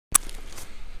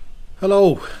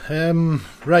Hello.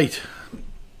 Right.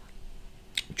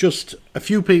 Just a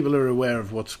few people are aware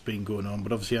of what's been going on,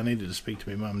 but obviously I needed to speak to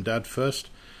my mum and dad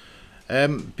first.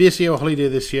 Basically, our holiday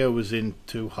this year was in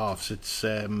two halves. It's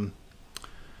a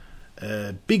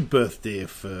big birthday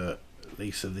for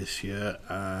Lisa this year,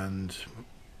 and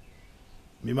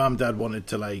my mum and dad wanted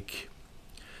to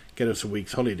get us a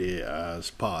week's holiday as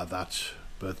part of that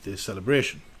birthday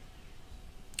celebration.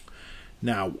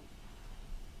 Now,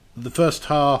 the first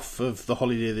half of the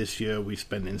holiday this year we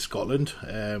spent in Scotland.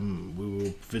 We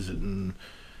were visiting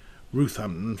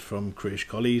Roothampton from Crash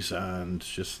Collies, and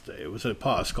it was a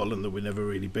part of Scotland that we'd never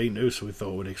really been to, so we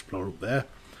thought we'd explore up there.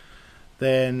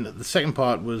 Then the second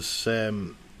part was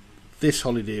this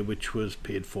holiday, which was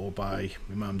paid for by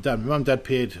my mum and dad. My mum and dad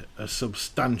paid a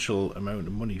substantial amount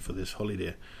of money for this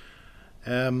holiday.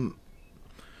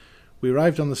 We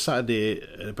arrived on the Saturday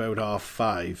at about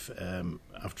 5:30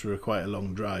 after quite a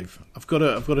long drive. I've got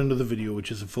another video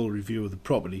which is a full review of the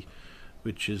property,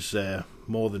 which is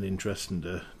more than interesting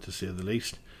to say the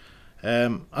least.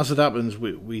 As it happens,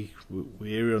 we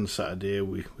here on Saturday.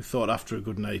 We thought after a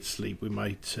good night's sleep we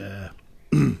might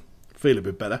feel a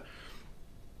bit better.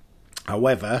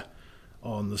 However,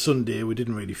 on the Sunday we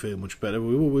didn't really feel much better.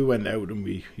 We went out and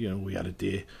we had a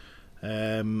day.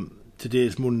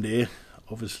 Today's Monday.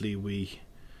 Obviously, we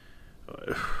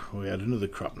had another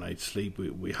crap night's sleep.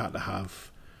 We had to have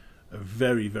a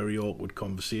very, very awkward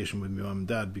conversation with my mum and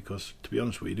dad because, to be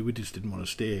honest with you, we just didn't want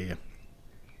to stay here.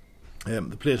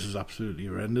 The place is absolutely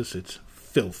horrendous. It's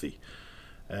filthy.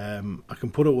 I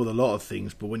can put up with a lot of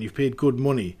things, but when you've paid good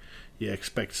money, you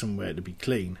expect somewhere to be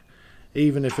clean.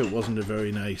 Even if it wasn't a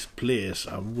very nice place,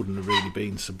 I wouldn't have really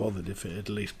been so bothered if it had at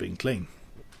least been clean.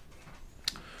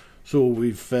 So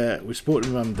we've spoken to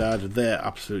my mum and dad. They're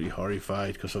absolutely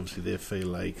horrified because obviously they feel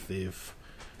like they've,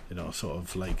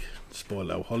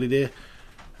 spoiled our holiday.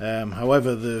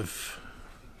 However, they've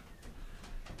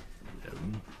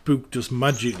booked us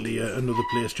magically at another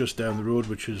place just down the road,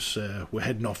 which is we're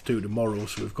heading off to tomorrow.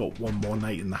 So we've got one more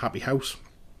night in the happy house.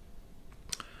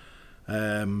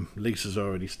 Lisa's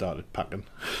already started packing.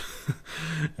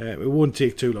 It won't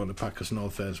take too long to pack us in all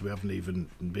fairness. We haven't even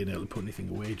been able to put anything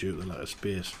away due to the lack of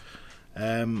space.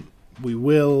 We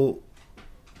will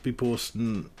be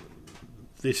posting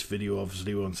this video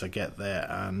obviously once I get there,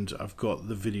 and I've got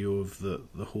the video of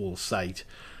the whole site,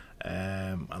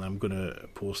 and I'm going to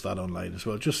post that online as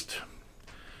well. It's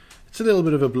a little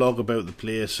bit of a blog about the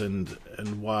place and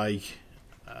why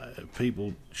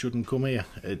people shouldn't come here.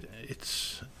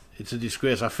 It's a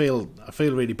disgrace. I feel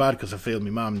really bad because I feel my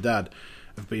mum and dad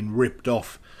have been ripped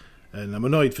off, and I'm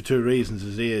annoyed for two reasons.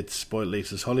 Is A, it's spoiled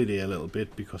Lisa's holiday a little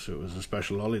bit because it was a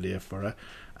special holiday for her,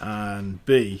 and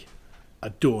B, I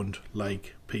don't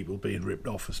like people being ripped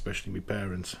off, especially my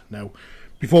parents. Now,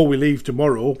 before we leave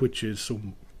tomorrow, which is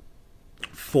some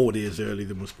 4 days early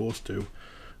than we're supposed to,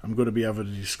 I'm going to be having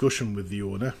a discussion with the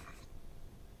owner,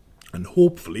 and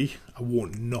hopefully I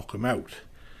won't knock him out.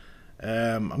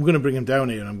 I'm going to bring him down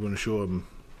here and I'm going to show him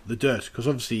the dirt, because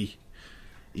obviously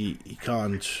he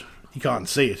can't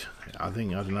see it. I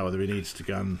don't know whether he needs to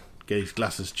go and get his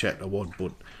glasses checked or what,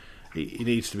 but he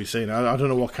needs to be seen. I don't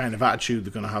know what kind of attitude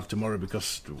they're going to have tomorrow,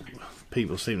 because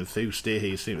people seem to stay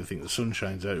here, seem to think the sun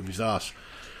shines out of his arse.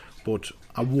 But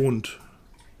I won't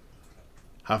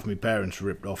have my parents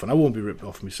ripped off, and I won't be ripped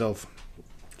off myself.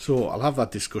 So I'll have that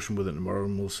discussion with him tomorrow,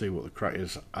 and we'll see what the crack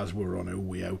is as we're on our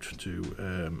way out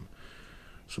to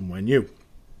somewhere new.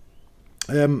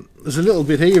 There's a little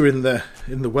bit here in the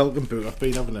welcome book. I've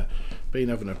been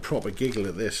having a proper giggle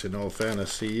at this. In all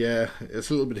fairness, there's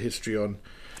a little bit of history on.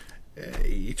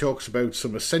 He talks about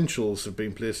some essentials have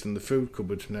been placed in the food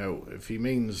cupboard. Now, if he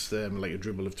means like a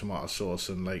dribble of tomato sauce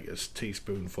and like a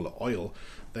teaspoonful of oil,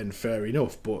 then fair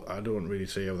enough. But I don't really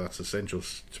see how that's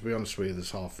essentials. To be honest with you,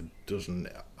 there's half a dozen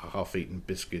half-eaten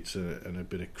biscuits and a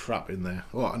bit of crap in there.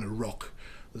 Oh, and a rock.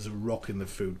 There's a rock in the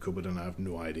food cupboard, and I have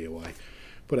no idea why.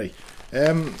 But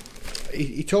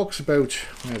he talks about,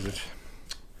 where is it?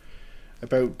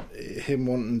 About him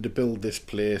wanting to build this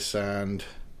place, and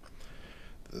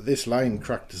this line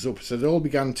cracked us up. It said it all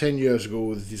began 10 years ago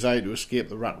with a desire to escape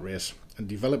the rat race and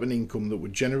develop an income that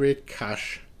would generate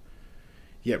cash,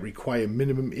 yet require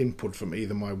minimum input from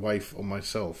either my wife or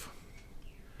myself.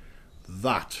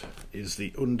 That is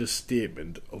the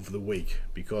understatement of the week,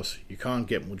 because you can't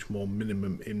get much more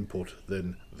minimum input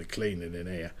than the cleaning in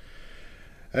here.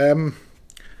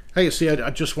 Hey, see, I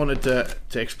just wanted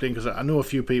to explain, because I know a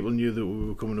few people knew that we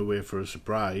were coming away for a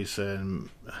surprise, and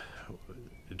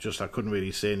I couldn't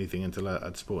really say anything until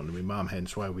I'd spoken to my mum,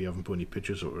 hence why we haven't put any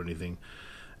pictures up or anything.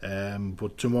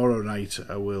 But tomorrow night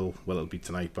I will, well, it'll be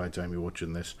tonight by the time you're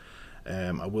watching this,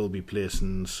 I will be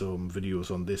placing some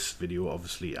videos on this video,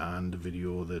 obviously, and a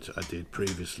video that I did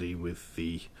previously with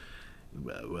the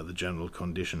general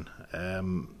condition.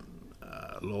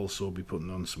 I'll also be putting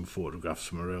on some photographs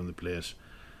from around the place.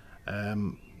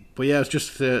 But yeah, it's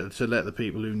just to let the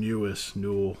people who knew us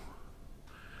know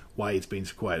why it's been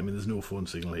so quiet. I mean, there's no phone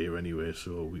signal here anyway,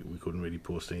 so we couldn't really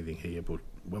post anything here. But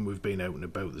when we've been out and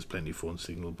about, there's plenty of phone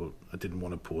signal. But I didn't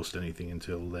want to post anything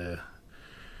until we'd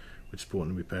spoken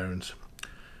to my parents.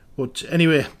 But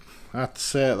anyway,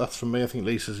 that's from me. I think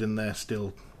Lisa's in there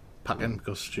still packing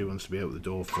because she wants to be out the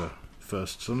door for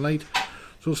first sunlight.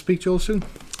 So I'll speak to you all soon.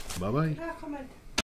 Bye bye.